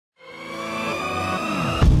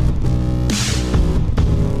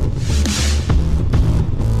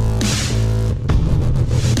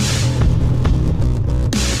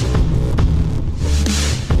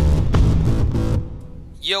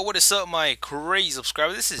What's up, my crazy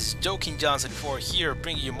subscriber? This is Joking Johnson 4 here,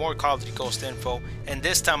 bringing you more Call of Duty Ghost info, and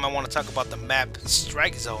this time I want to talk about the map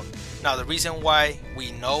Strike Zone. Now, the reason why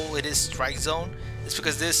we know it is Strike Zone is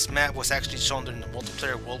because this map was actually shown during the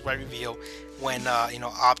multiplayer worldwide reveal when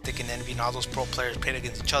Optic and Envy and all those pro players played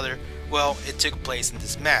against each other. Well, it took place in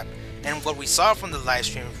this map, and what we saw from the live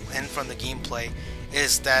stream and from the gameplay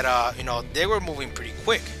is that they were moving pretty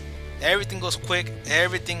quick. Everything goes quick.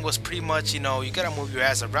 Everything was pretty much, you gotta move your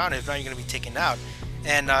ass around. If not, you're gonna be taken out.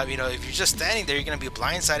 And if you're just standing there, you're gonna be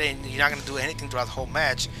blindsided, and you're not gonna do anything throughout the whole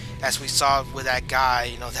match. As we saw with that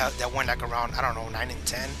guy, that went like around, I don't know, 9 and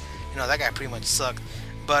 10. That guy pretty much sucked.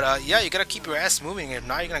 But yeah, you gotta keep your ass moving. If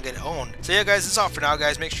not, you're gonna get owned. So yeah, guys, that's all for now,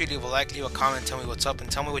 guys. Make sure you leave a like, leave a comment, tell me what's up, and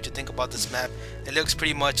tell me what you think about this map. It looks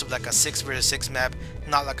pretty much like a 6 vs 6 map,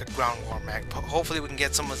 not like a ground war map. Hopefully we can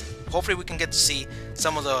get hopefully we can get to see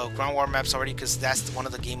some of the ground war maps already, because that's one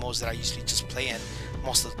of the game modes that I usually just play in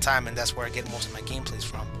most of the time, and that's where I get most of my gameplays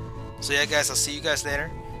from. So yeah, guys, I'll see you guys later,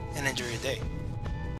 and enjoy your day.